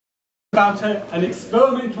About an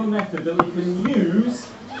experimental method that we can use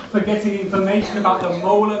for getting information about the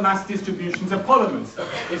molar mass distributions of polymers.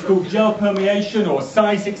 It's called gel permeation or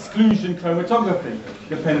size exclusion chromatography,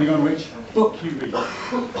 depending on which book you read.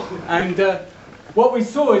 And what we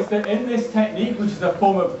saw is that in this technique, which is a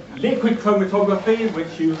form of liquid chromatography, in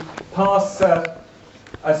which you pass a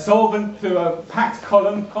solvent through a packed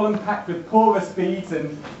column packed with porous beads,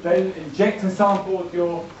 and then inject a sample of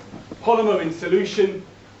your polymer in solution,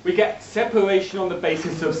 we get separation on the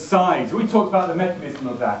basis of size. We talked about the mechanism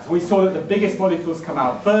of that. We saw that the biggest molecules come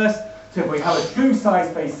out first, so if we have a true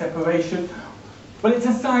size-based separation, well, it's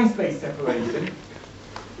a size-based separation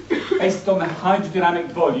based on the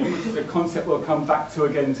hydrodynamic volume, which is a concept we'll come back to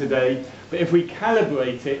again today. But if we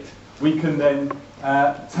calibrate it, we can then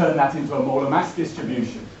turn that into a molar mass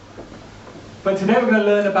distribution. But today we're going to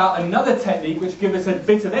learn about another technique which gives us a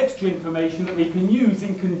bit of extra information that we can use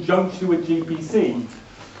in conjunction with GPC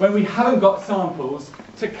when we haven't got samples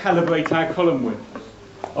to calibrate our column width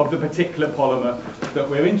of the particular polymer that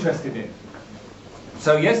we're interested in.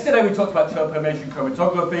 So yesterday we talked about gel permeation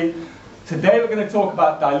chromatography. Today we're going to talk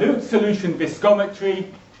about dilute solution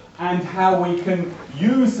viscometry and how we can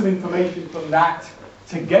use some information from that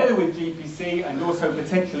together with GPC and also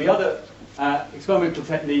potentially other experimental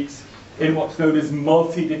techniques in what's known as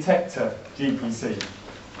multi-detector GPC.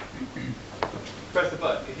 Press the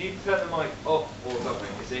button. If you turn the mic off or something,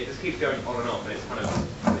 you see, it just keeps going on and off, and it's kind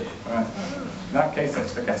of weird. Right. In that case,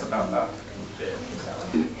 let's forget about that.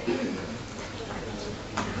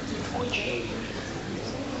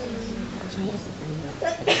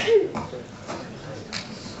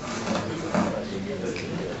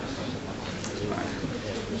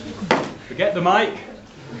 Forget the mic.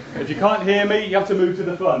 If you can't hear me, you have to move to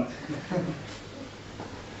the front.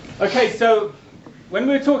 Okay, so when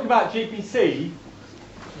we were talking about GPC,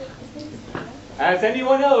 has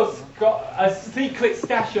anyone else got a secret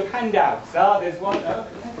stash of handouts? Ah, there's one. Oh,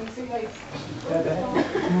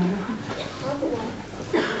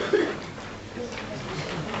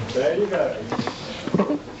 there you go.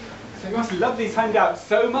 So you must love these handouts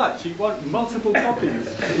so much, you want multiple copies.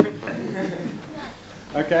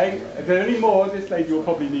 Okay, if there are any more, this lady will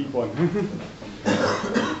probably need one.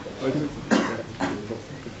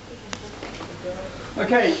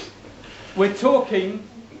 Okay, we're talking,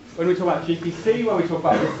 when we talk about GPC, when we talk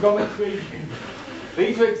about viscometry,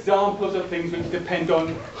 these are examples of things which depend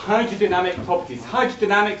on hydrodynamic properties.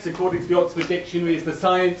 Hydrodynamics, according to the Oxford Dictionary, is the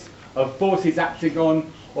science of forces acting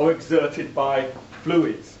on or exerted by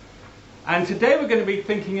fluids. And today we're going to be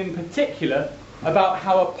thinking in particular about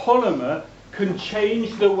how a polymer can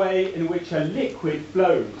change the way in which a liquid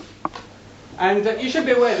flows. And you should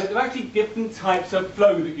be aware that there are actually different types of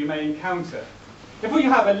flow that you may encounter. If we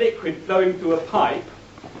have a liquid flowing through a pipe,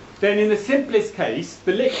 then in the simplest case,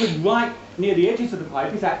 the liquid right near the edges of the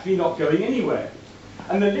pipe is actually not going anywhere.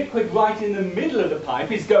 And the liquid right in the middle of the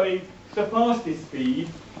pipe is going the fastest speed.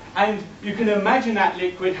 And you can imagine that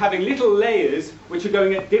liquid having little layers which are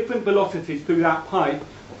going at different velocities through that pipe,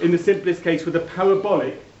 in the simplest case with a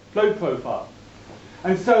parabolic flow profile.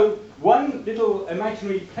 And so one little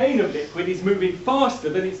imaginary plane of liquid is moving faster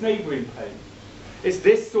than its neighbouring plane. It's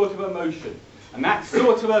this sort of a motion. And that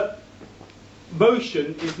sort of a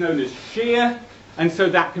motion is known as shear, and so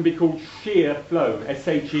that can be called shear flow,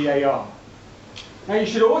 S-H-E-A-R. Now you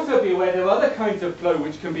should also be aware there are other kinds of flow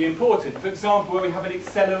which can be important. For example, when we have an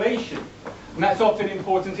acceleration, and that's often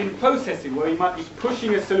important in processing, where you might be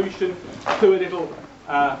pushing a solution through a little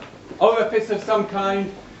orifice of some kind,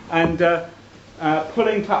 and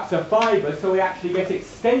pulling perhaps a fibre, so we actually get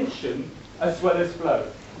extension as well as flow.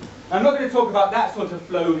 Now, I'm not going to talk about that sort of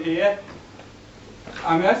flow here.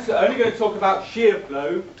 I'm only going to talk about shear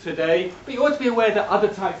flow today, but you ought to be aware that other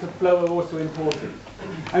types of flow are also important.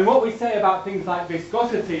 And what we say about things like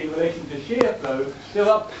viscosity in relation to shear flow, there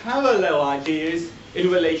are parallel ideas in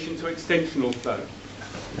relation to extensional flow.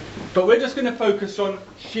 But we're just going to focus on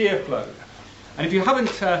shear flow. And if you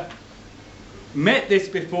haven't met this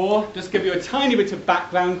before, just give you a tiny bit of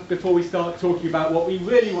background before we start talking about what we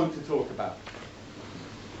really want to talk about.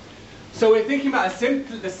 So we're thinking about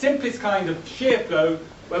the simplest kind of shear flow,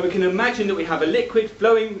 where we can imagine that we have a liquid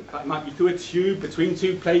flowing, it might be through a tube, between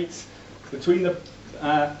two plates, between the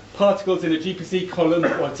particles in a GPC column,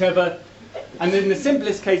 or whatever. And in the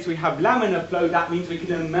simplest case we have laminar flow. That means we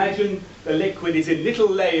can imagine the liquid is in little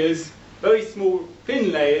layers, very small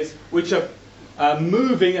thin layers, which are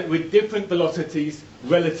moving with different velocities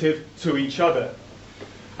relative to each other.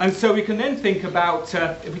 And so we can then think about,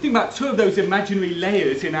 if we think about two of those imaginary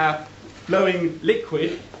layers in our flowing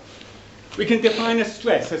liquid, we can define a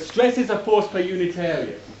stress. A stress is a force per unit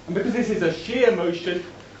area. And because this is a shear motion,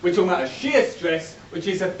 we're talking about a shear stress, which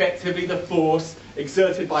is effectively the force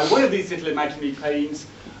exerted by one of these little imaginary planes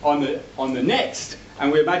on the next,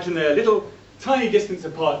 and we imagine they're a little tiny distance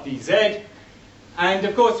apart, dz, and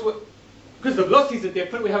of course, because the velocities are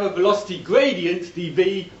different, we have a velocity gradient,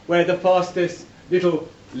 dv, where the fastest little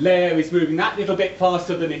layer is moving that little bit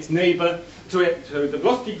faster than its neighbour, so the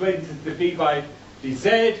velocity gradient is dv by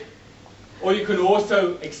dz, or you can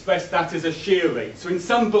also express that as a shear rate. So in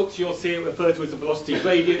some books you'll see it referred to as a velocity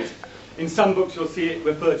gradient, in some books you'll see it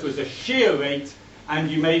referred to as a shear rate, and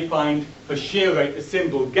you may find for shear rate the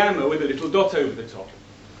symbol gamma with a little dot over the top.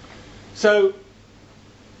 So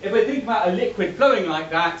if we think about a liquid flowing like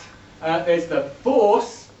that, there's the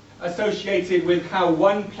force associated with how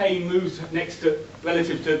one plane moves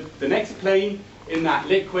relative to the next plane in that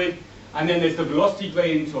liquid, and then there's the velocity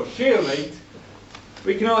gradient or shear rate.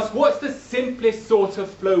 We can ask, what's the simplest sort of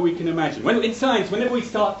flow we can imagine? In science, whenever we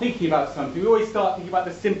start thinking about something, we always start thinking about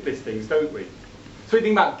the simplest things, don't we? So we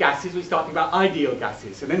think about gases, we start thinking about ideal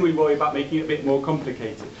gases, and then we worry about making it a bit more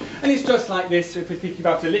complicated. And it's just like this, if we're thinking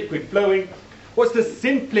about a liquid flowing, what's the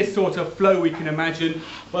simplest sort of flow we can imagine?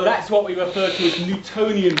 Well, that's what we refer to as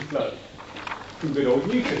Newtonian flow, from good old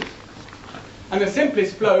Newton. And the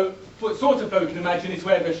simplest sort of flow we can imagine is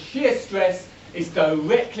where the shear stress is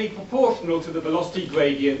directly proportional to the velocity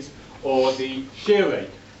gradient or the shear rate.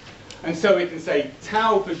 And so we can say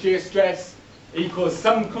tau for shear stress equals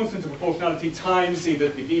some constant of proportionality times either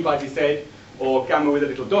dv by dz or gamma with a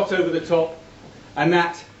little dot over the top, and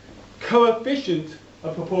that coefficient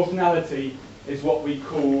of proportionality is what we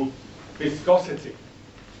call viscosity.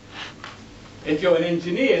 If you're an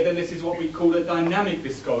engineer, then this is what we call a dynamic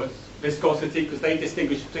viscosity, because they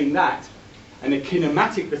distinguish between that and a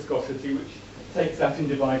kinematic viscosity, which takes that and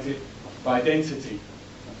divides it by density.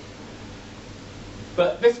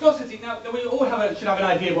 But viscosity, now we all should have an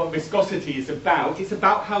idea what viscosity is about. It's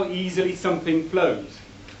about how easily something flows.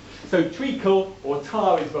 So treacle or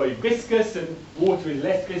tar is very viscous, and water is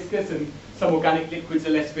less viscous, and some organic liquids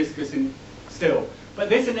are less viscous still. But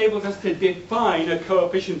this enables us to define a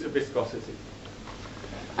coefficient of viscosity.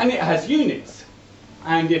 And it has units.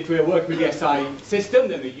 And if we're working with the SI system,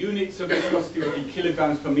 then the units of viscosity will be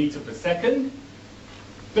kilograms per meter per second.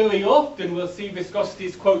 Very often we'll see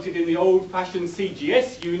viscosities quoted in the old-fashioned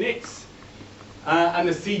CGS units. And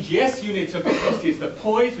the CGS unit of viscosity is the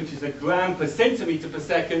poise, which is a gram per centimetre per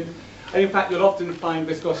second. And in fact, you'll often find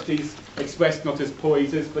viscosities expressed not as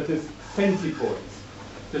poises, but as centipoise,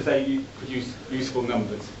 because they produce useful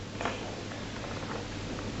numbers.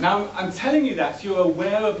 Now, I'm telling you that so you're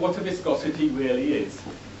aware of what a viscosity really is.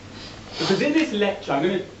 Because in this lecture, I'm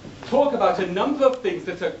going to talk about a number of things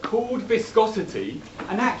that are called viscosity,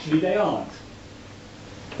 and actually they aren't.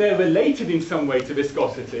 They're related in some way to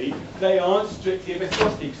viscosity. They aren't strictly a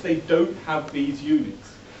viscosity because they don't have these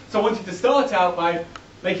units. So I wanted to start out by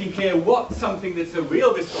making clear what something that's a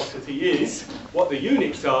real viscosity is, what the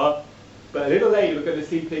units are, but a little later we're going to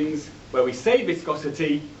see things where we say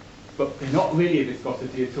viscosity, but they're not really a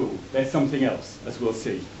viscosity at all. They're something else, as we'll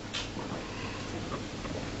see.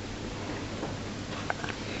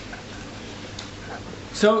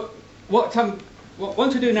 So what I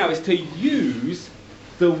want to do now is to use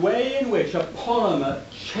the way in which a polymer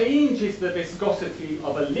changes the viscosity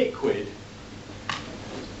of a liquid,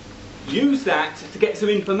 use that to get some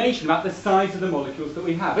information about the size of the molecules that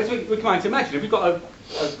we have. As we might imagine, if we've got a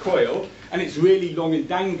coil and it's really long and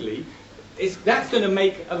dangly, that's going to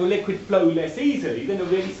make a liquid flow less easily than a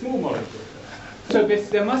really small molecule. So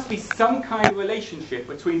there must be some kind of relationship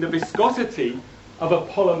between the viscosity of a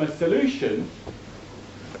polymer solution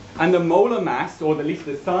and the molar mass, or at least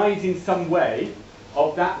the size in some way,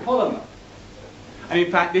 of that polymer. And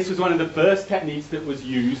in fact, this was one of the first techniques that was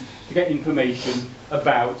used to get information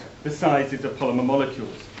about the sizes of polymer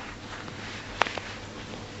molecules.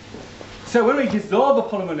 So when we dissolve a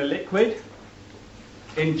polymer in a liquid,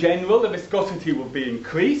 in general, the viscosity will be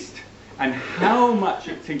increased. And how much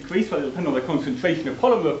it's increased, well, it'll depend on the concentration of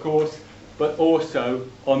polymer, of course, but also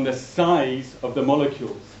on the size of the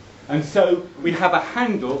molecules. And so we have a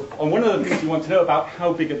handle on one of the things you want to know about: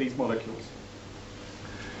 how big are these molecules.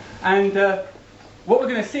 And what we're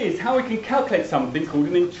going to see is how we can calculate something called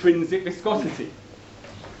an intrinsic viscosity.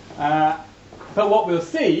 But what we'll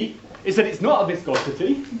see is that it's not a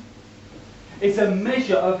viscosity. It's a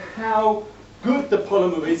measure of how good the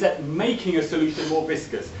polymer is at making a solution more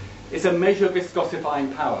viscous. It's a measure of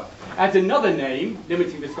viscosifying power. Adds another name,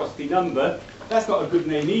 limiting viscosity number. That's not a good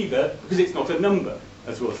name either, because it's not a number,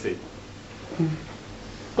 as we'll see.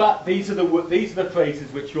 But these are the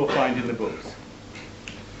phrases which you'll find in the books.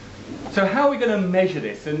 So how are we going to measure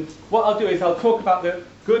this? And what I'll do is I'll talk about the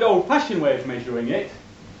good old-fashioned way of measuring it,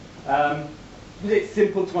 Because it's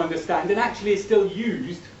simple to understand and actually is still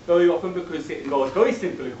used very often because it involves very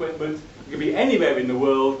simple equipment. It can be anywhere in the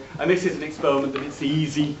world, and this is an experiment that it's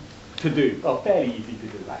easy to do. Well, fairly easy to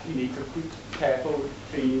do. Actually, you need to be careful with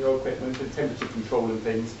cleaning your equipment and temperature control and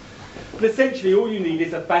things. But essentially, all you need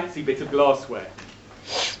is a fancy bit of glassware.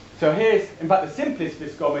 So here's, in fact, the simplest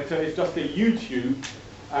viscometer is just a U-tube,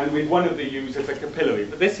 and with one of the U's as a capillary.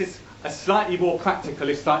 But this is a slightly more practical,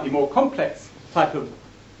 a slightly more complex type of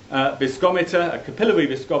viscometer, a capillary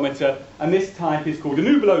viscometer, and this type is called an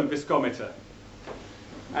oblong viscometer.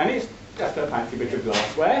 And it's just a fancy bit of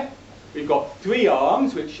glassware. We've got three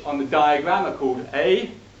arms, which on the diagram are called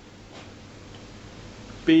A,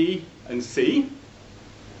 B, and C.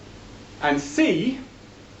 And C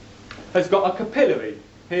has got a capillary.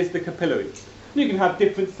 Here's the capillary. You can have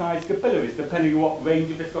different sized capillaries depending on what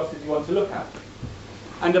range of viscosity you want to look at.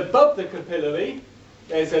 And above the capillary,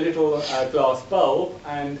 there's a little glass bulb,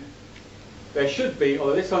 and there should be,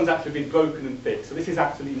 although this one's actually been broken and fixed, so this is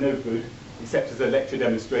absolutely no good, except as a lecture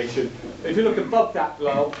demonstration. If you look above that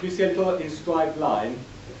bulb, you see a little inscribed line,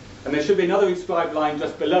 and there should be another inscribed line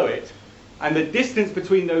just below it, and the distance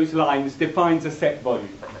between those lines defines a set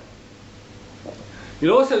volume.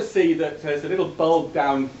 You'll also see that there's a little bulb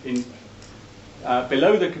down in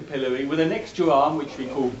below the capillary with an extra arm, which we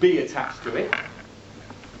call B, attached to it,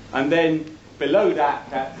 and then below that,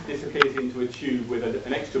 that disappears into a tube with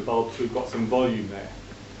an extra bulb, so we've got some volume there.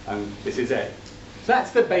 And this is A. So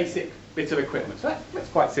that's the basic bit of equipment. So that's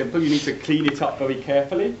quite simple. You need to clean it up very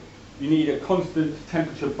carefully. You need a constant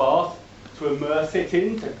temperature bath to immerse it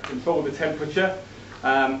in, to control the temperature.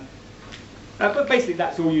 But basically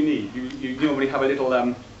that's all you need. You normally have a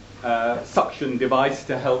little suction device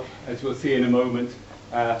to help, as we'll see in a moment,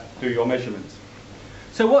 do your measurements.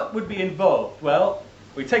 So what would be involved? Well,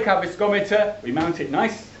 we take our viscometer, we mount it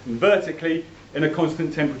nice and vertically in a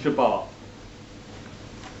constant temperature bath.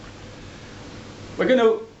 We're going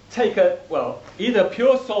to take either a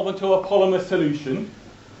pure solvent or a polymer solution,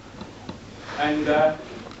 and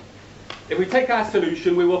if we take our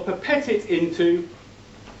solution, we will pipette it into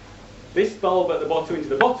this bulb at the bottom, into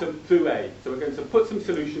the bottom through A. So we're going to put some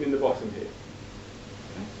solution in the bottom here.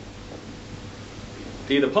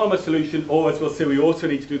 Either polymer solution, or as we'll see, we also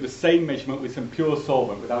need to do the same measurement with some pure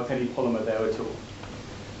solvent without any polymer there at all.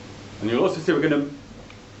 And you'll also see we're going to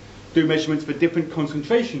do measurements for different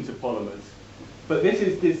concentrations of polymers. But this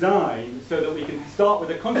is designed so that we can start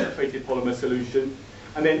with a concentrated polymer solution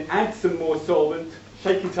and then add some more solvent,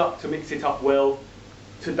 shake it up to mix it up well,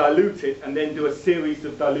 to dilute it, and then do a series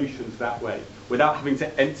of dilutions that way without having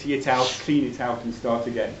to empty it out, clean it out and start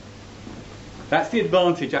again. That's the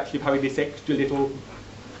advantage actually of having this extra little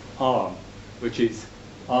arm, which is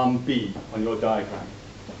arm B on your diagram.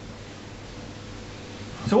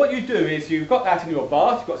 So what you do is you've got that in your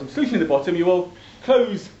bath, you've got some solution in the bottom, you will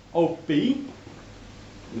close off B.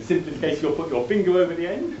 In the simplest case, you'll put your finger over the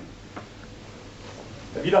end.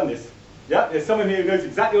 Have you done this? Yeah, there's someone here who knows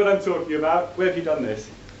exactly what I'm talking about. Where have you done this?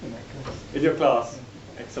 In my class. In your class.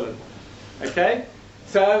 Excellent. Okay,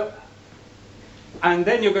 so, and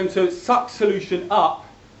then you're going to suck solution up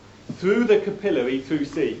through the capillary through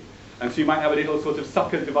C. And so you might have a little sort of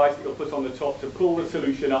sucker device that you'll put on the top to pull the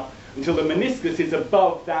solution up until the meniscus is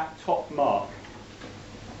above that top mark.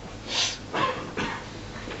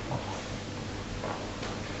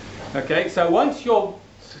 Okay, so once your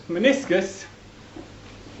meniscus,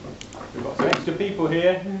 we've got some extra people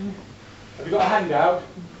here. Have you got a handout?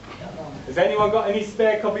 Has anyone got any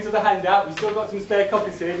spare copies of the handout? We've still got some spare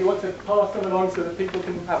copies here. Do you want to pass them along so that people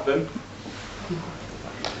can have them?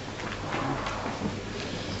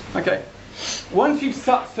 Okay. Once you've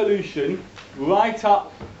sucked solution right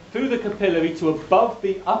up through the capillary to above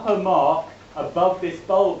the upper mark, above this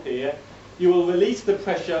bulb here, you will release the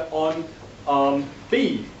pressure on arm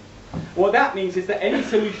B. What that means is that any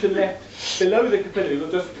solution left below the capillary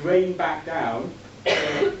will just drain back down.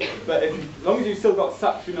 But as long as you've still got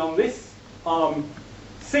suction on this arm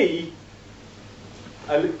C,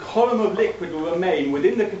 a column of liquid will remain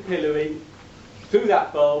within the capillary through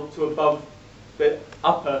that bulb to above the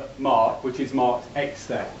upper mark, which is marked X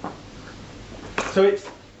there. So it's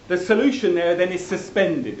the solution there then is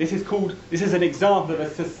suspended. This is an example of a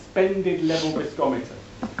suspended level viscometer,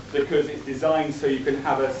 because it's designed so you can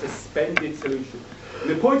have a suspended solution. And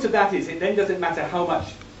the point of that is it then doesn't matter how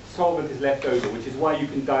much solvent is left over, which is why you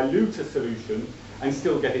can dilute a solution and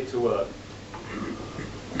still get it to work.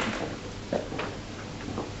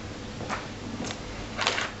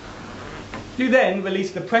 You then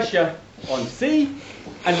release the pressure on C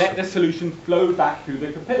and let the solution flow back through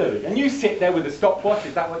the capillary. And you sit there with a stopwatch,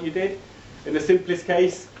 is that what you did? In the simplest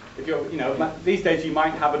case, If you're, these days you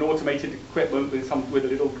might have an automated equipment with a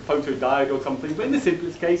little photodiode or something, but in the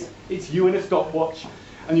simplest case, it's you and a stopwatch,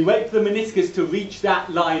 and you wait for the meniscus to reach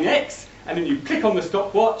that line X, and then you click on the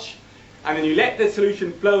stopwatch, and then you let the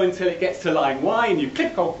solution flow until it gets to line Y, and you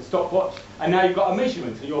click off the stopwatch, and now you've got a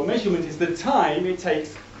measurement, and your measurement is the time it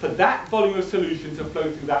takes for that volume of solution to flow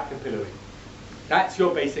through that capillary. That's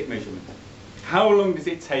your basic measurement. How long does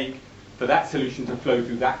it take for that solution to flow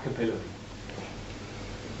through that capillary?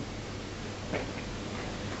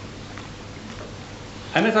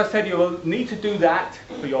 And as I said, you will need to do that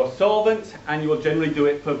for your solvent, and you will generally do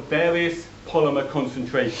it for various polymer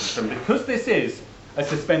concentrations. And because this is a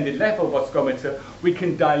suspended level viscometer, we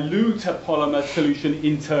can dilute a polymer solution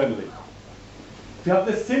internally. If you have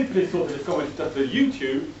the simplest sort of viscometer, just a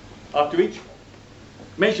U-tube, after each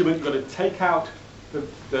measurement you've got to take out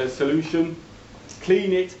the solution,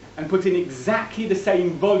 clean it, and put in exactly the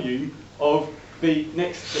same volume of the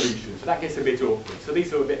next solution. So that gets a bit awkward. So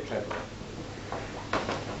these are a bit clever.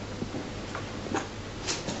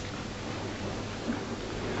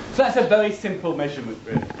 So that's a very simple measurement,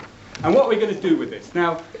 really. And what we're going to do with this.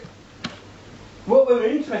 Now, what we're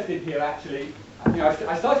interested here, actually,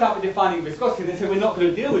 I started out with defining viscosity, and they said we're not going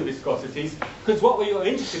to deal with viscosities, because what we are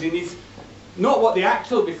interested in is not what the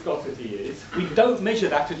actual viscosity is. We don't measure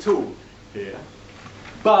that at all here.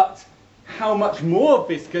 But how much more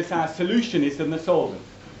viscous our solution is than the solvent.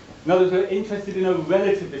 In other words, we're interested in a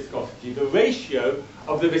relative viscosity, the ratio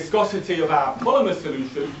of the viscosity of our polymer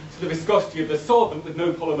solution to the viscosity of the solvent with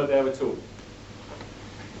no polymer there at all.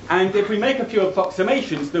 And if we make a few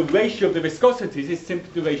approximations, the ratio of the viscosities is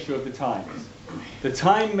simply the ratio of the times. The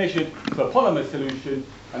time measured for a polymer solution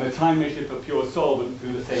and the time measured for pure solvent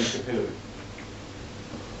through the same capillary.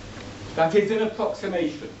 That is an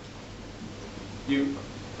approximation.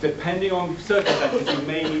 Depending on circumstances, you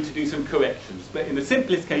may need to do some corrections. But in the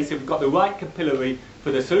simplest case, if we've got the right capillary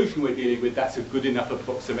for the solution we're dealing with, that's a good enough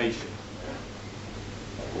approximation.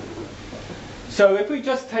 So if we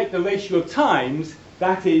just take the ratio of times,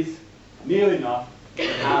 that is near enough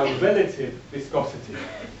our relative viscosity.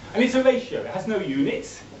 And it's a ratio. It has no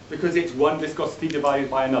units, because it's one viscosity divided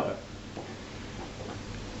by another.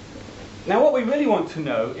 Now what we really want to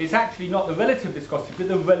know is actually not the relative viscosity, but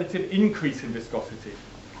the relative increase in viscosity.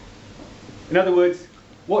 In other words,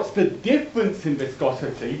 what's the difference in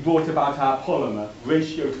viscosity brought about our polymer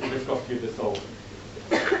ratio to the viscosity of the solvent?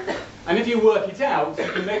 And if you work it out, you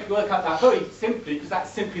can work out that very simply, because that's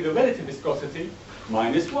simply the relative viscosity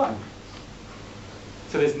minus 1.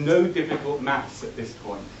 So there's no difficult maths at this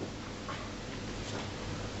point.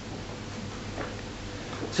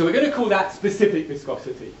 So we're going to call that specific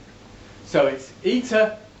viscosity. So it's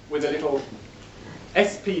eta with a little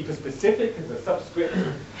SP for specific as a subscript.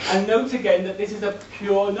 And note again that this is a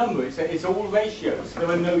pure number. It's all ratios. There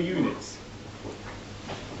are no units.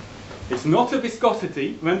 It's not a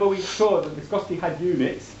viscosity. Remember we saw that viscosity had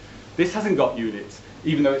units. This hasn't got units,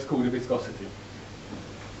 even though it's called a viscosity.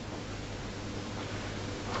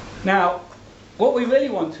 Now, what we really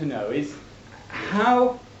want to know is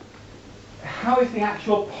how is the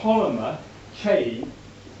actual polymer chain.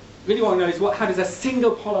 Really want to know is how does a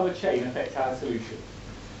single polymer chain affect our solution?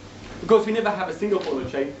 Because we never have a single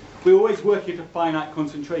polymer chain, we always work at a finite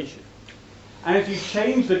concentration. And if you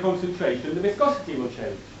change the concentration, the viscosity will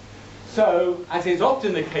change. So, as is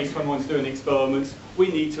often the case when one's doing experiments, we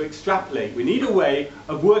need to extrapolate. We need a way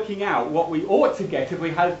of working out what we ought to get if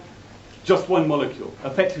we had just one molecule.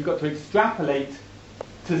 Effectively, we've got to extrapolate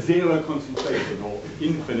to zero concentration or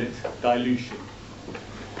infinite dilution.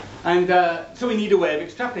 And so we need a way of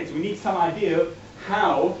extrapolating. We need some idea of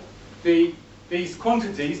how these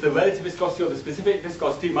quantities, the relative viscosity or the specific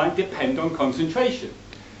viscosity, might depend on concentration.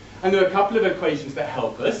 And there are a couple of equations that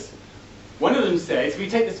help us. One of them says, if you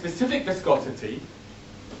take the specific viscosity,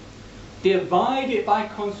 divide it by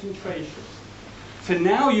concentration. So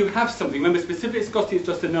now you have something. Remember, specific viscosity is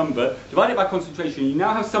just a number. Divide it by concentration. You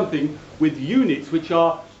now have something with units which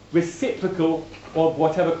are reciprocal of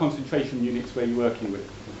whatever concentration units we're working with.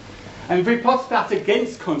 And if we plot that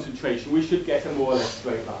against concentration, we should get a more or less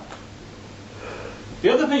straight line.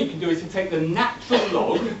 The other thing you can do is to take the natural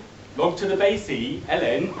log to the base e,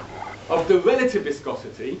 ln, of the relative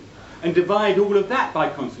viscosity, and divide all of that by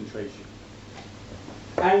concentration.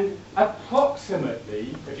 And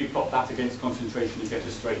approximately, if you plot that against concentration, you get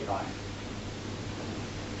a straight line.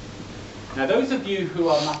 Now, those of you who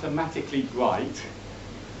are mathematically bright,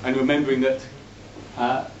 and remembering that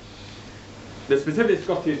the specific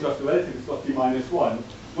viscosity is just the relative viscosity minus 1,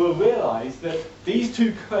 will realise that these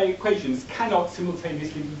two equations cannot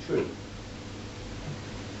simultaneously be true.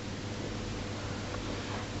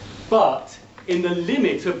 But in the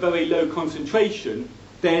limit of very low concentration,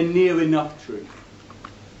 they're near enough true.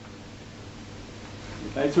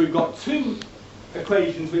 Okay, so we've got two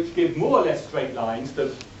equations which give more or less straight lines.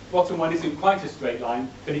 The bottom one isn't quite a straight line,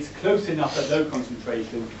 but it's close enough at low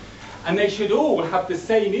concentration. And they should all have the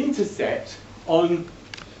same intercept on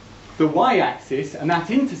the y-axis, and that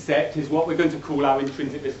intercept is what we're going to call our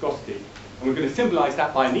intrinsic viscosity. And we're going to symbolize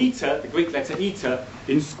that by an eta, the Greek letter eta,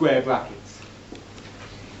 in square brackets.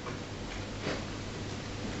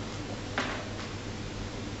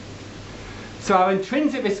 So our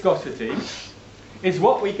intrinsic viscosity is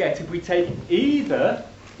what we get if we take either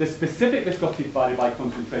the specific viscosity divided by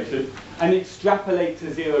concentration and extrapolate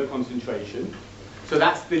to zero concentration. So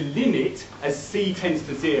that's the limit as C tends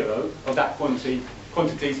to zero of that quantity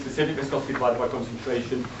specific viscosity divided by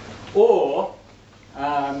concentration. Or,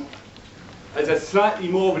 as a slightly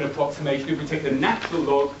more of an approximation, if we take the natural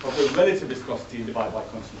log of the relative viscosity divided by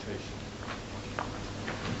concentration.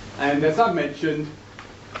 And as I've mentioned,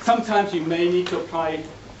 sometimes you may need to apply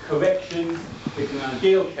corrections. In an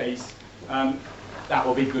ideal case, that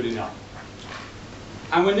will be good enough.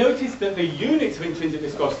 And we'll notice that the units of intrinsic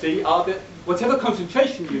viscosity are that whatever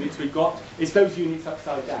concentration units we've got is those units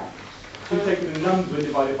upside down. So we've taken a number and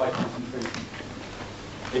divided by concentration.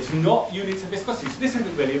 It's not units of viscosity, so this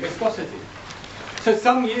isn't really a viscosity. So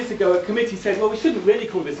some years ago a committee said, well, we shouldn't really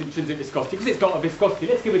call this intrinsic viscosity because it's not a viscosity,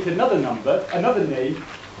 let's give it another number, another name.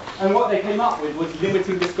 And what they came up with was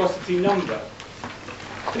limiting viscosity number.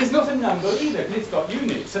 But it's not a number either, because it's got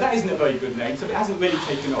units. So that isn't a very good name, so it hasn't really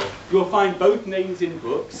taken off. You'll find both names in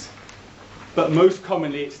books, but most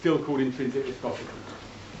commonly it's still called intrinsic viscosity.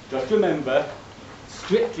 Just remember,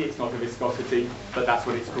 strictly it's not a viscosity, but that's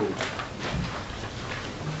what it's called.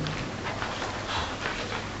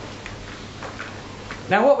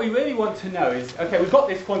 Now what we really want to know is, okay, we've got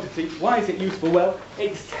this quantity, why is it useful? Well,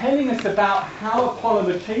 it's telling us about how a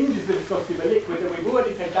polymer changes the viscosity of a liquid, and we've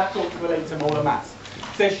already said that ought to relate to molar mass.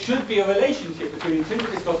 There should be a relationship between intrinsic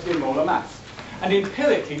viscosity and molar mass. And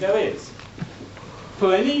empirically there is.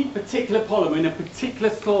 For any particular polymer in a particular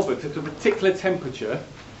solvent at a particular temperature,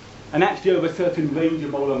 and actually over a certain range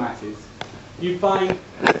of molar masses, you find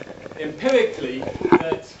empirically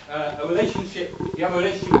that you have a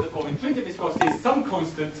relationship of intrinsic viscosity is some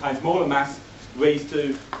constant times molar mass raised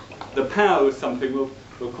to the power of something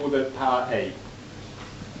we'll call the power A.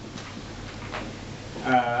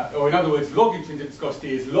 Or in other words, log intrinsic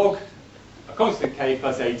viscosity is log a constant K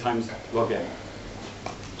plus A times log M.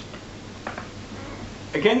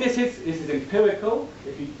 Again, this is empirical.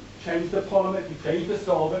 If you change the polymer, if you change the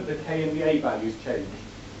solvent, the K and the A values change.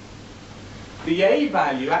 The A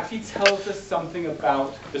value actually tells us something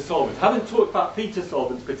about the solvent. I haven't talked about theta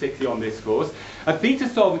solvents particularly on this course. A theta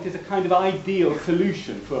solvent is a kind of ideal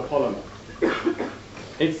solution for a polymer.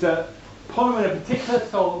 It's a polymer in a particular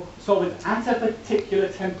solvent at a particular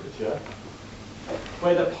temperature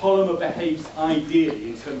where the polymer behaves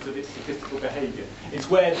ideally in terms of its statistical behavior. It's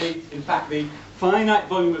where, in fact, the finite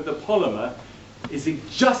volume of the polymer is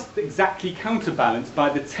just exactly counterbalanced by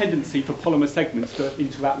the tendency for polymer segments to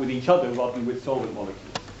interact with each other rather than with solvent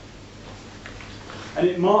molecules. And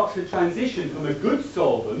it marks a transition from a good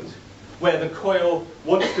solvent, where the coil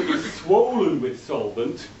wants to be swollen with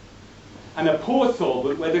solvent, and a poor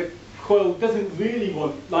solvent, where the coil doesn't really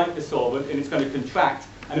like the solvent, and it's going to contract,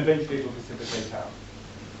 and eventually it will precipitate out.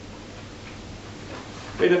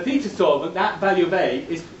 With a theta solvent, that value of A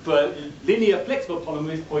is, for a linear flexible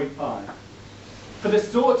polymer, is 0.5. For the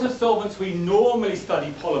sorts of solvents we normally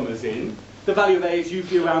study polymers in, the value of A is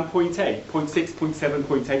usually around 0.8, 0.6, 0.7,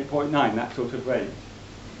 0.8, 0.9, that sort of range.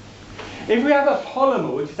 If we have a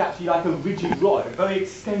polymer which is actually like a rigid rod, a very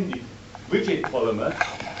extended rigid polymer,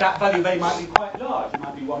 that value of A might be quite large, it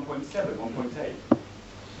might be 1.7, 1.8.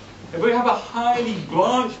 If we have a highly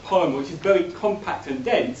branched polymer which is very compact and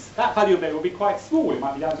dense, that value of A will be quite small, it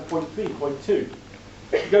might be down to 0.3, 0.2.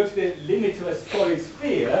 If you go to the limit of a solid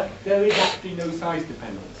sphere, there is actually no size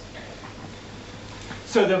dependence.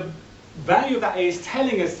 So the value of that A is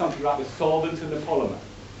telling us something about the solvent and the polymer.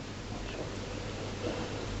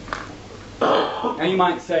 Now you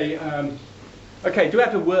might say, okay, do we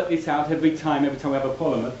have to work this out every time we have a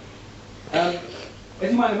polymer? As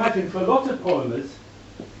you might imagine, for a lot of polymers,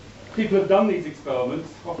 people have done these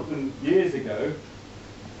experiments, often years ago,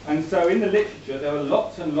 and so in the literature there are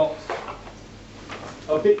lots and lots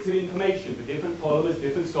of bits of information for different polymers,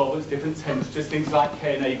 different solvents, different temperatures, things like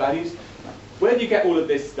K and A values. Where do you get all of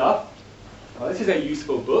this stuff? Well, this is a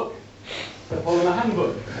useful book. It's a polymer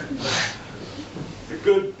handbook. It's a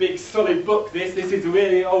good, big, solid book, this. This is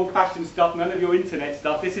really old-fashioned stuff, none of your internet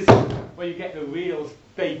stuff. This is where you get the real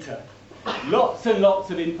data. lots and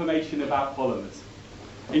lots of information about polymers,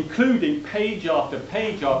 including page after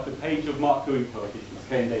page after page of mark-doing coefficients,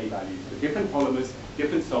 K&A values, for different polymers,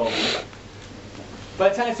 different solvents.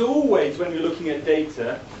 But as always, when you're looking at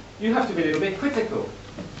data, you have to be a little bit critical.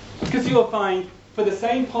 Because you'll find, for the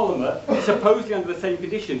same polymer, supposedly under the same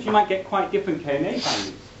conditions, you might get quite different K&A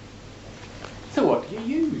values. So what do you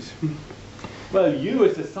use? Well, you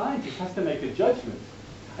as a scientist has to make a judgment.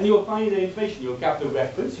 And you'll find the information, you'll gather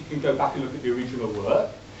reference, you can go back and look at the original work.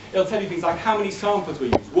 It'll tell you things like how many samples were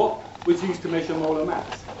used, what was used to measure molar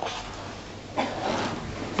mass.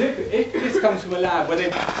 So if this comes from a lab where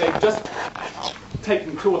they've just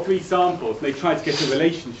taken 2 or 3 samples and they've tried to get a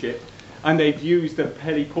relationship and they've used a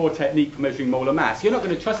fairly poor technique for measuring molar mass, you're not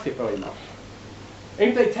going to trust it very much.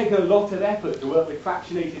 If they've taken a lot of effort to work with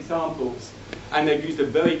fractionated samples and they've used a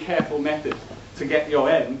very careful method to get your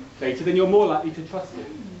N data, then you're more likely to trust it.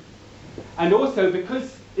 And also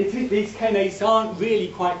because these K&As aren't really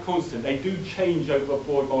quite constant, they do change over a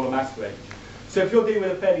broad molar mass range. So if you're dealing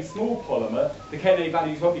with a fairly small polymer, the K&A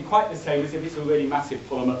values won't be quite the same as if it's a really massive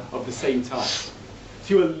polymer of the same type. So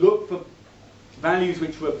you will look for values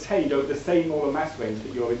which were obtained over the same molar mass range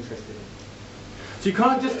that you're interested in. So you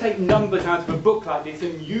can't just take numbers out of a book like this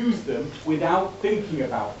and use them without thinking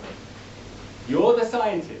about them. You're the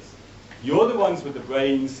scientists. You're the ones with the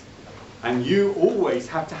brains, and you always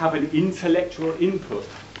have to have an intellectual input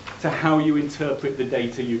to how you interpret the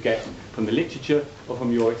data you get from the literature or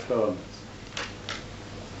from your experiments.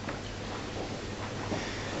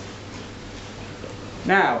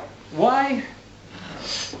 Now, why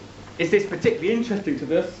is this particularly interesting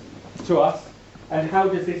to us, and how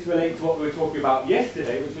does this relate to what we were talking about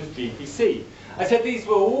yesterday, which was GPC? I said these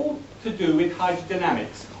were all to do with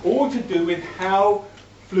hydrodynamics, all to do with how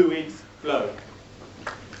fluids flow.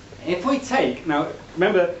 If we take, now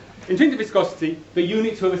remember, intrinsic viscosity, the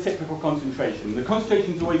units are reciprocal concentration. The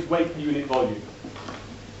concentration is always weight per unit volume.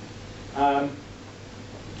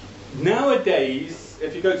 Nowadays,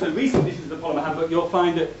 if you go to the recent editions of the polymer handbook, you'll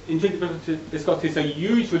find that intrinsic viscosities are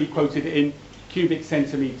usually quoted in cubic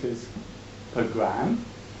centimetres per gram,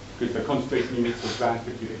 because the concentration units are grams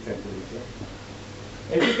per cubic centimetre.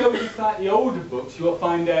 If you go to slightly older books, you'll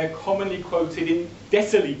find they're commonly quoted in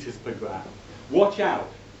decilitres per gram. Watch out.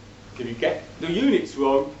 If you get the units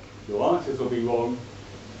wrong, your answers will be wrong.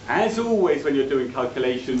 As always when you're doing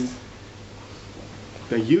calculations,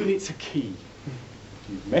 the units are key. If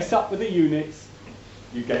you mess up with the units,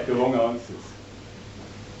 you get the wrong answers.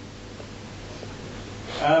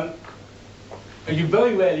 And you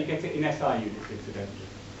very rarely get it in SI units, incidentally.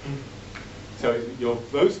 So you're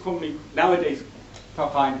most commonly, nowadays, you'll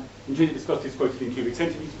find intrinsic viscosity is quoted in cubic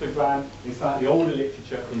centimetres per gram, in slightly older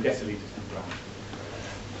literature in decilitres per gram.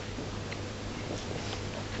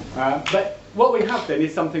 But what we have then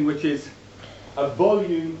is something which is a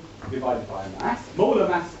volume divided by a mass. Molar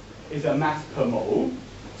mass is a mass per mole.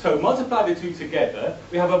 So multiply the two together,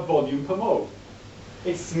 we have a volume per mole.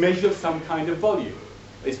 It measures some kind of volume.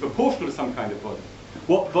 It's proportional to some kind of volume.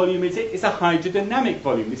 What volume is it? It's a hydrodynamic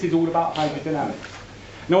volume. This is all about hydrodynamics.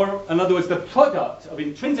 Now, in other words, the product of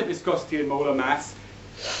intrinsic viscosity and molar mass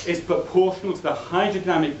is proportional to the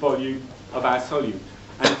hydrodynamic volume of our solute.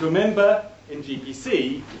 And remember, in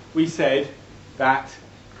GPC, we said that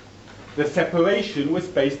the separation was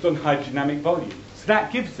based on hydrodynamic volume. So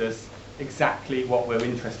that gives us exactly what we're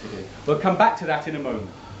interested in. We'll come back to that in a moment.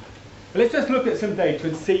 But let's just look at some data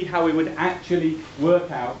and see how we would actually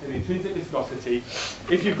work out an intrinsic viscosity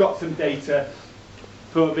if you've got some data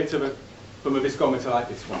from a viscometer like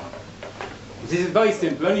this one. This is very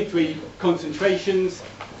simple, only 3 concentrations.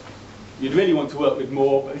 You'd really want to work with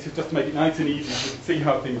more, but this is just to make it nice and easy so you can see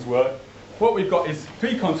how things work. What we've got is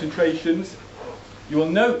 3 concentrations. You will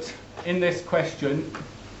note in this question,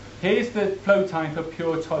 here's the flow time for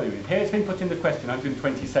pure toluene. Here it's been put in the question,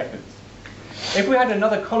 120 seconds. If we had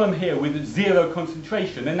another column here with 0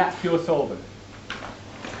 concentration, then that's pure solvent.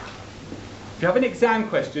 If you have an exam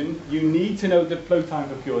question, you need to know the flow time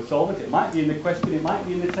for pure solvent. It might be in the question, it might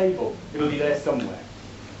be in the table. It'll be there somewhere.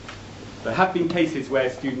 There have been cases where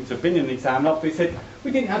students have been in an exam after they said,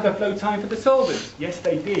 we didn't have the flow time for the solvent. Yes,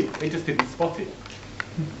 they did. They just didn't spot it.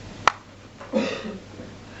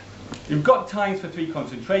 You've got times for 3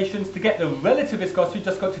 concentrations. To get the relative viscosity, you've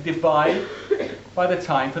just got to divide by the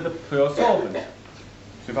time for the pure solvent.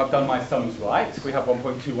 So if I've done my sums right, we have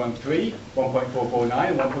 1.213, 1.449,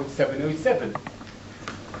 and 1.707.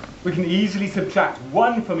 We can easily subtract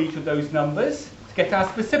 1 from each of those numbers to get our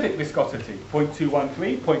specific viscosity,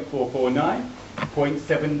 0.213, 0.449,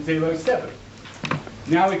 0.707.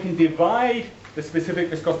 Now we can divide the specific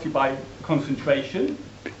viscosity by concentration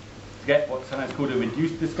to get what's sometimes called a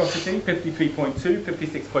reduced viscosity, 53.2,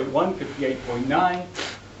 56.1, 58.9.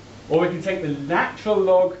 Or we can take the natural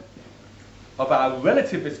log of our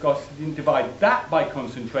relative viscosity and divide that by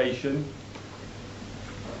concentration.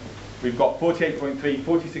 We've got 48.3,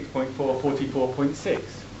 46.4, 44.6.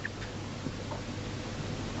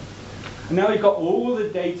 And now we've got all the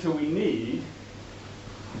data we need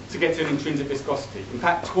to get to an intrinsic viscosity. In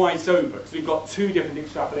fact, twice over, because we've got two different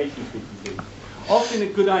extrapolations we can do. Often a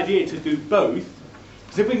good idea to do both,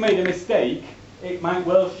 because if we made a mistake, it might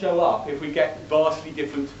well show up if we get vastly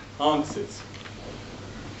different answers.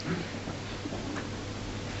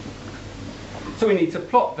 So we need to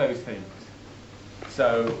plot those things.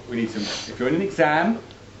 So we need some, if you're in an exam,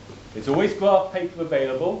 there's always graph paper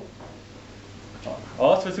available.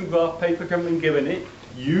 Ask for some graph paper if you haven't been given it.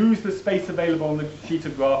 Use the space available on the sheet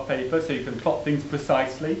of graph paper so you can plot things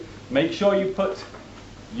precisely. Make sure you put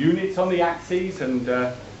units on the axes and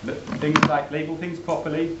things like label things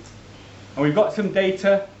properly. And we've got some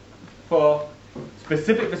data for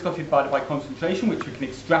specific viscosity divided by concentration, which we can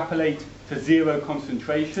extrapolate to zero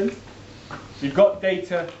concentration. We've got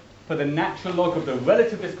data for the natural log of the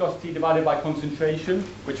relative viscosity divided by concentration,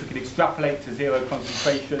 which we can extrapolate to zero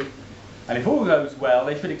concentration. And if all goes well,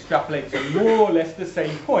 they should extrapolate to more or less the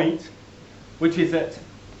same point, which is at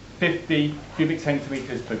 50 cubic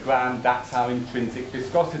centimeters per gram. That's our intrinsic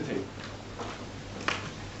viscosity.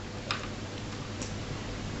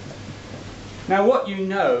 Now what you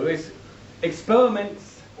know is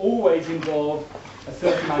experiments always involve a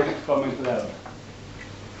certain amount of experimental error.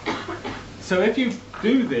 So if you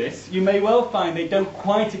do this, you may well find they don't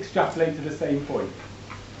quite extrapolate to the same point,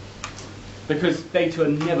 because data are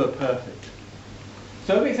never perfect.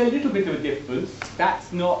 So if it's a little bit of a difference,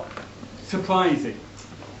 that's not surprising.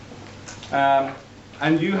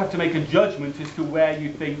 And you have to make a judgment as to where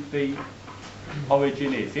you think the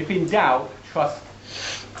origin is. If in doubt, trust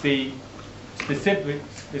the specific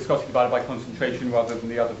viscosity divided by concentration rather than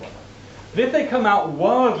the other one. But if they come out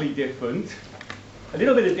wildly different, a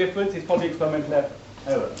little bit of difference is probably experimental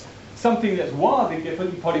error. Something that's wildly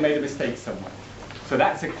different, you probably made a mistake somewhere. So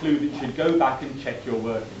that's a clue that you should go back and check your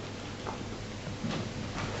working.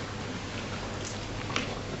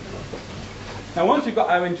 Now once we've got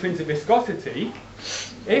our intrinsic viscosity,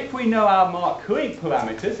 if we know our Mark-Courant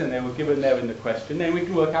parameters, and they were given there in the question, then we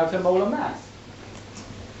can work out a molar mass.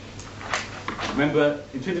 Remember,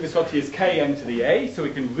 intrinsic viscosity is Km to the A, so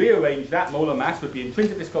we can rearrange that molar mass with the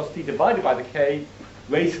intrinsic viscosity divided by the K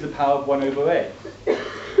raised to the power of 1 over A.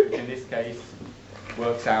 Which in this case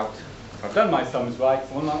works out, if I've done my sums right,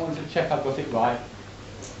 so I want to check I've got it right,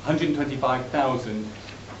 125,000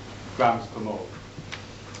 grams per mole.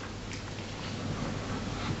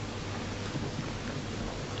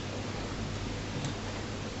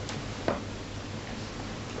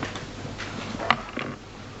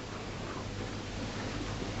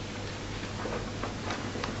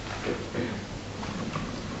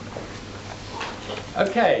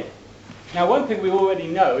 Okay, now one thing we already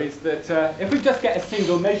know is that if we just get a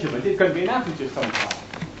single measurement, it's going to be an average of some kind.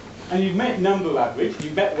 And you've met number average,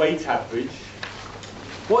 you've met weight average.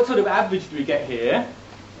 What sort of average do we get here?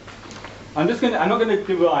 I'm not going to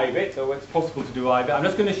derive it, or it's possible to derive it. I'm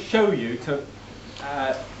just going to show you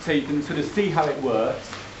so you can sort of see how it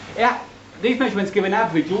works. Yeah, these measurements give an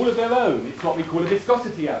average all of their own. It's what we call a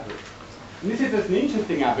viscosity average. And this is just an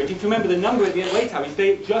interesting average. If you remember the number at the end weight average,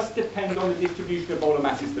 they just depend on the distribution of molar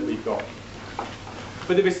masses that we've got.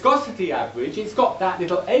 For the viscosity average, it's got that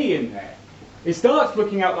little A in there. It starts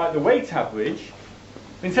looking out like the weight average.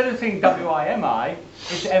 Instead of saying WI-MI,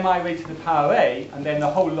 it's MI raised to the power A, and then the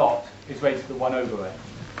whole lot is raised to the 1 over A.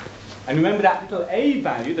 And remember that little A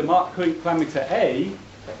value, the Mark-Courant parameter A,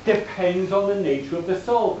 depends on the nature of the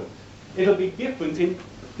solvent. It'll be different in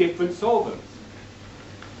different solvents.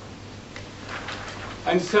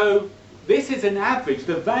 And so this is an average.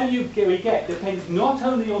 The value we get depends not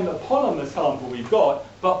only on the polymer sample we've got,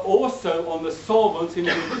 but also on the solvent in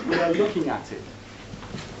which we are looking at it.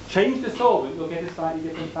 Change the solvent, you'll get a slightly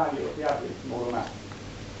different value of the average, molar mass.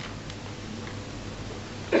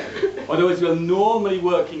 Although as you're normally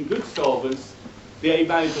working good solvents, the A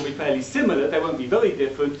values will be fairly similar. They won't be very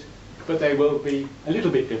different, but they will be a little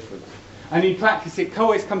bit different. And in practice, it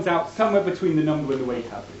always comes out somewhere between the number and the weight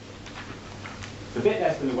average. It's a bit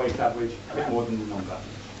less than the weight average, a bit more than the number average.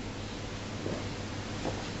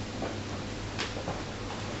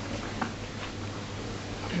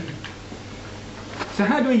 So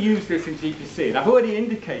how do we use this in GPC? And I've already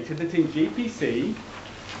indicated that in GPC,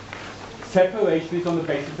 separation is on the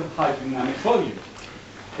basis of hydrodynamic volume.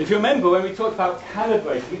 If you remember, when we talked about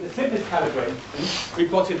calibrating, the simplest calibration, we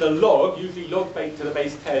plotted the log, usually log to the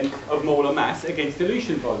base 10 of molar mass against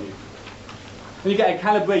dilution volume. And you get a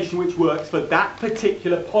calibration which works for that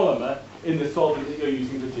particular polymer in the solvent that you're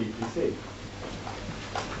using for GPC.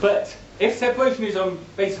 But if separation is on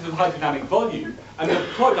basis of hydrodynamic volume, and the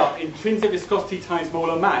product, intrinsic viscosity times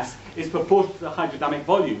molar mass, is proportional to the hydrodynamic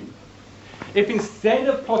volume, if instead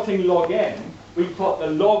of plotting log m, we plot the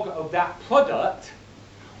log of that product,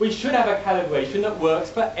 we should have a calibration that works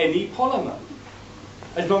for any polymer,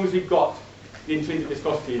 as long as we've got the intrinsic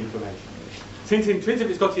viscosity information. Since intrinsic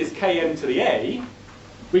viscosity is Km to the A,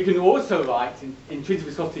 we can also write intrinsic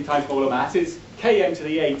viscosity times molar mass is Km to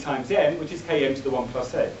the A times m, which is Km to the 1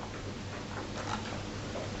 plus A.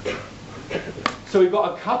 So we've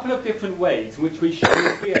got a couple of different ways in which we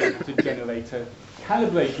should be able to generate a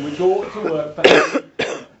calibration which ought to work for every,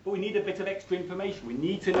 but we need a bit of extra information. We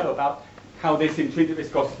need to know about how this intrinsic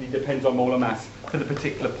viscosity depends on molar mass for the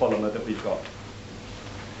particular polymer that we've got.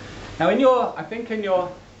 Now I think in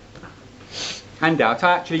your handout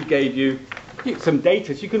I actually gave you some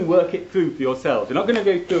data so you can work it through for yourselves. We're not going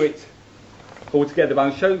to go through it all together, but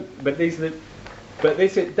I'll show, but this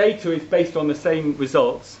data is based on the same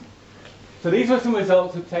results. So these were some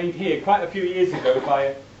results obtained here quite a few years ago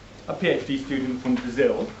by a PhD student from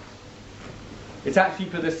Brazil. It's actually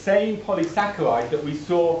for the same polysaccharide that we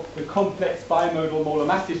saw the complex bimodal molar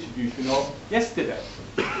mass distribution of yesterday.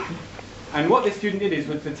 And what this student did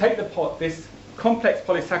was to take this complex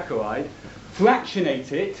polysaccharide,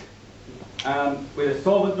 fractionate it with a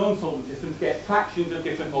solvent, non-solvent system to get fractions of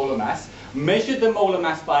different molar mass, measured the molar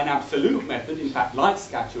mass by an absolute method, in fact light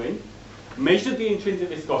scattering, measured the intrinsic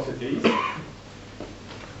viscosities.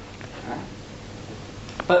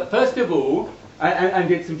 But first of all, and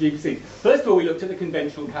did some GPC. First of all, we looked at the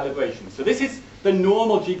conventional calibration. So this is the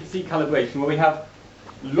normal GPC calibration where we have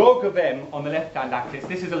log of m on the left-hand axis.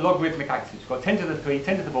 This is a logarithmic axis. We've got 10 to the 3,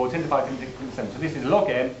 10 to the 4, 10 to the 5, 10 to the 7. So this is log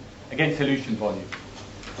m against solution volume.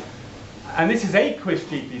 And this is aqueous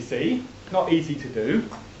GPC, not easy to do.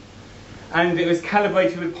 And it was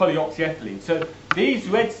calibrated with polyoxyethylene. So these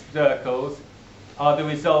red circles are the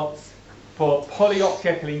results for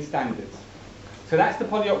polyoxyethylene standards. So that's the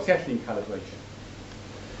polyoxyethylene calibration.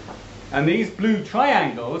 And these blue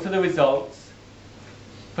triangles are the results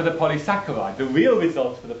for the polysaccharide, the real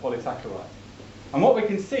results for the polysaccharide. And what we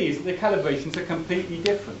can see is that the calibrations are completely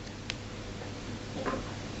different.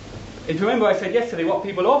 If you remember I said yesterday, what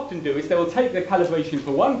people often do is they will take the calibration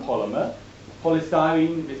for one polymer,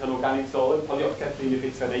 polystyrene if it's an organic solvent, polyoxyethylene if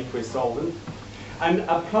it's an aqueous solvent, and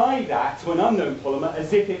apply that to an unknown polymer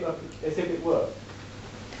as if it worked.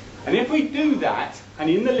 And if we do that, and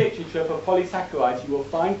in the literature for polysaccharides you will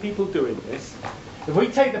find people doing this, if we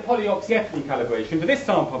take the polyoxyethylene calibration, for this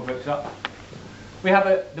sample picture, we have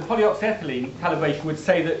the polyoxyethylene calibration would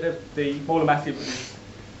say that the molar mass is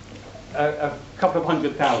a couple of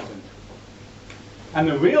 100,000. And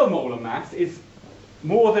the real molar mass is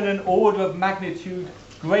more than an order of magnitude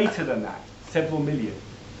greater than that, several million.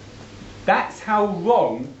 That's how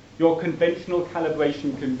wrong your conventional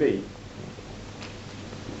calibration can be.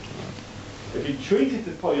 If you treat it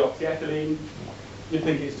as polyoxyethylene, you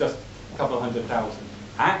think it's just a couple of 100,000.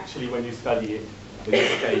 Actually, when you study it, in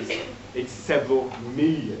this case, it's several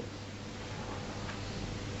million.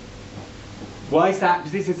 Why is that?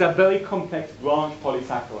 Because this is a very complex branch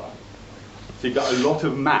polysaccharide. So you've got a lot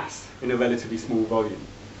of mass in a relatively small volume.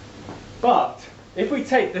 But if we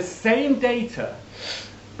take the same data,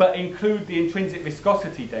 but include the intrinsic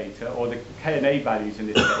viscosity data, or the K&A values in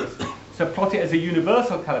this case, so plot it as a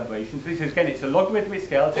universal calibration. So this is, again, it's a logarithmic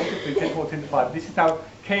scale, 10 to 3, 10 to 4, 10 to 5. This is now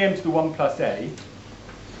Km to the 1 plus A.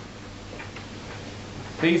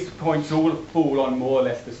 These points all fall on more or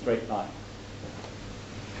less the straight line.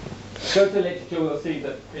 Go to the literature, we'll see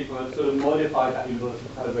that people have sort of modified that universal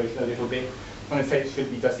calibration a little bit. When I say it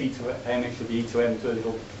should be just E to M, it should be E to M to a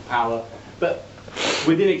little power. But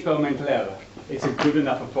within experimental error, it's a good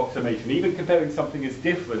enough approximation. Even comparing something as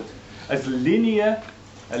different as a linear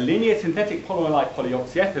synthetic polymer like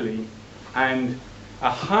polyoxyethylene and a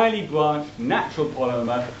highly branched natural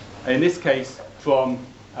polymer, in this case from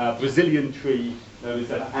a Brazilian tree known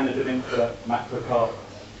as an Anadenanthera macrocarpus.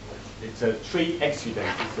 It's a tree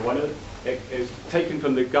exudate. It's the one it's taken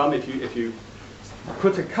from the gum. If you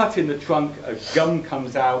put a cut in the trunk, a gum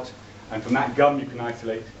comes out, and from that gum you can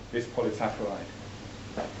isolate this polysaccharide.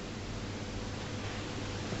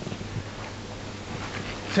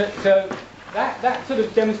 So that sort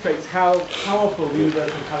of demonstrates how powerful the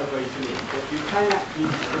universal calibration is. That you can actually,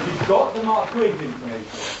 if you've got the Mark II information,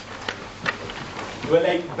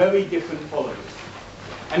 relate very different polymers.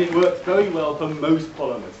 and it works very well for most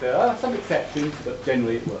polymers. There are some exceptions, but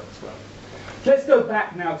generally it works well. Let's go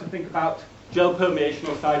back now to think about gel permeation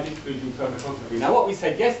or size exclusion chromatography. Now, what we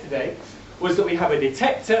said yesterday was that we have a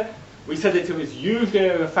detector. We said that it was usually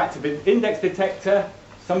a refractive index detector.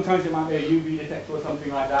 Sometimes it might be a UV detector or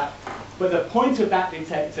something like that. But the point of that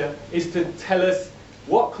detector is to tell us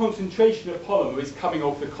what concentration of polymer is coming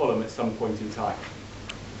off the column at some point in time.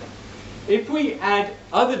 If we add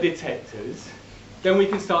other detectors, then we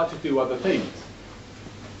can start to do other things.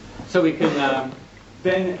 So we can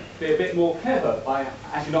then be a bit more clever by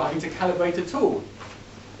actually not having to calibrate at all,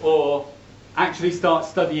 or actually start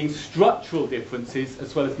studying structural differences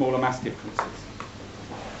as well as molar mass differences.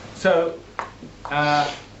 So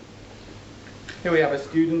here we have a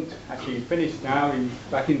student, actually finished now, he's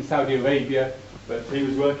back in Saudi Arabia, but he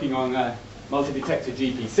was working on multi-detector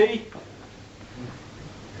GPC.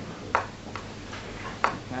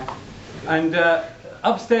 And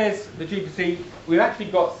upstairs, the GPC, we've actually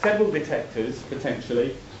got several detectors,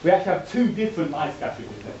 potentially. We actually have 2 different light scattering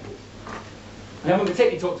detectors. I haven't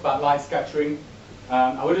particularly talked about light scattering.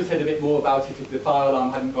 I would have said a bit more about it if the fire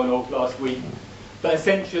alarm hadn't gone off last week. But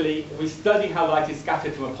essentially, we study how light is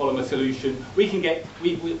scattered from a polymer solution. We can get,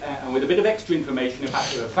 and with a bit of extra information about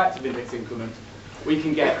the refractive index increment, we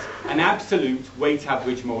can get an absolute weight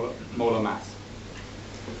average molar mass.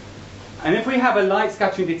 And if we have a light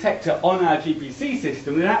scattering detector on our GPC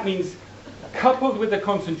system, then that means, coupled with the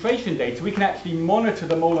concentration data, we can actually monitor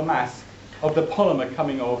the molar mass of the polymer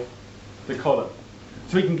coming off the column.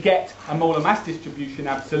 So we can get a molar mass distribution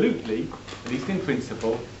absolutely, at least in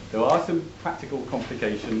principle. There are some practical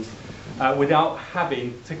complications without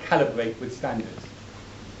having to calibrate with standards.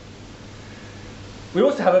 We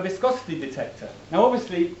also have a viscosity detector. Now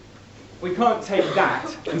obviously, we can't take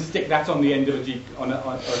that and stick that on the end of a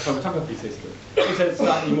chromatography system. It's a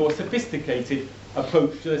slightly more sophisticated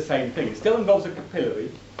approach to the same thing. It still involves a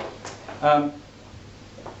capillary. Does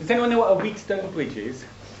anyone know what a Wheatstone bridge is?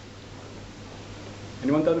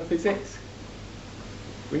 Anyone done physics?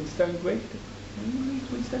 Wheatstone bridge?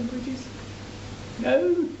 Wheatstone bridges?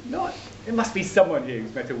 No, not. There must be someone here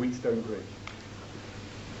who's met a Wheatstone bridge.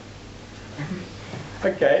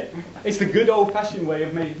 Okay, it's the good old-fashioned way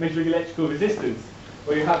of measuring electrical resistance,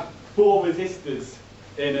 where you have 4 resistors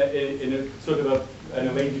in a sort of an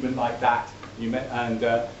arrangement like that.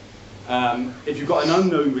 If you've got an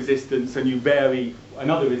unknown resistance and you vary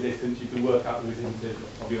another resistance, you can work out the resistance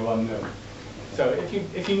of your unknown. So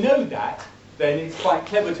if you know that, then it's quite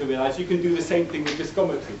clever to realise you can do the same thing with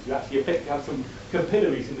viscometry. You actually effectively have some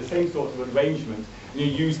capillaries in the same sort of arrangement, and you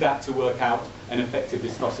use that to work out an effective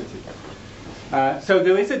viscosity. So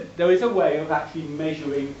there is a way of actually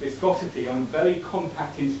measuring viscosity on a very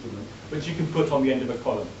compact instrument, which you can put on the end of a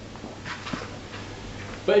column.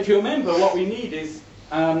 But if you remember, what we need is,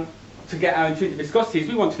 to get our intrinsic viscosities,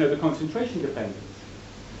 we want to know the concentration dependence.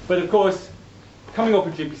 But of course, coming off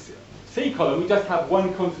a GPC column, we just have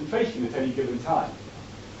one concentration at any given time.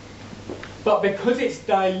 But because it's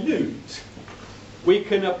dilute, we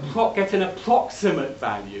can get an approximate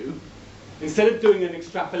value. Instead of doing an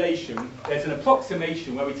extrapolation, there's an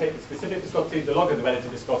approximation where we take the specific viscosity, the log of the relative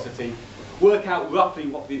viscosity, work out roughly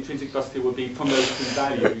what the intrinsic viscosity would be from those 2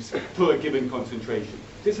 values for a given concentration.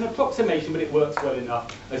 So it's an approximation, but it works well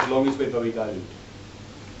enough as long as we're very dilute.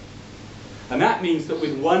 And that means that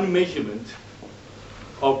with one measurement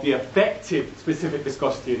of the effective specific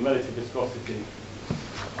viscosity and relative viscosity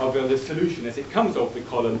of the solution as it comes off the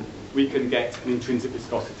column, we can get an intrinsic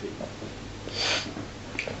viscosity.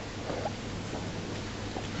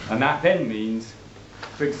 And that then means,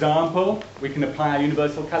 for example, we can apply our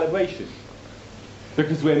universal calibration,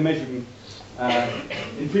 because we're measuring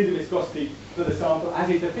intrinsic viscosity for the sample as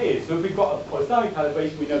it appears. So if we've got a polystyrene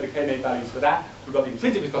calibration, we know the K-name values for that. We've got the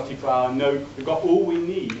intrinsic viscosity for our node. We've got all we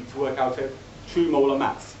need to work out a true molar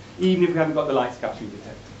mass, even if we haven't got the light scattering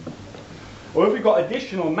detector. Or if we've got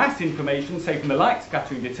additional mass information, say from the light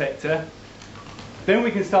scattering detector, then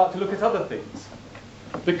we can start to look at other things.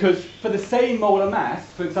 Because for the same molar mass,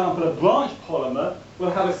 for example, a branch polymer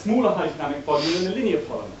will have a smaller hydrodynamic volume than a linear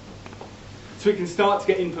polymer. So we can start to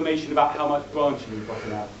get information about how much branching we've got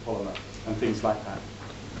in our polymer and things like that.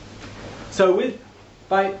 So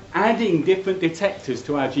by adding different detectors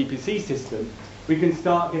to our GPC system, we can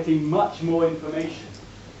start getting much more information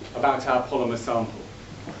about our polymer sample.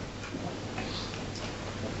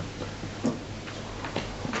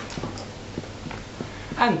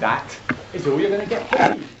 And that is all you're going to get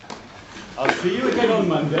today. I'll see you again on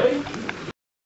Monday.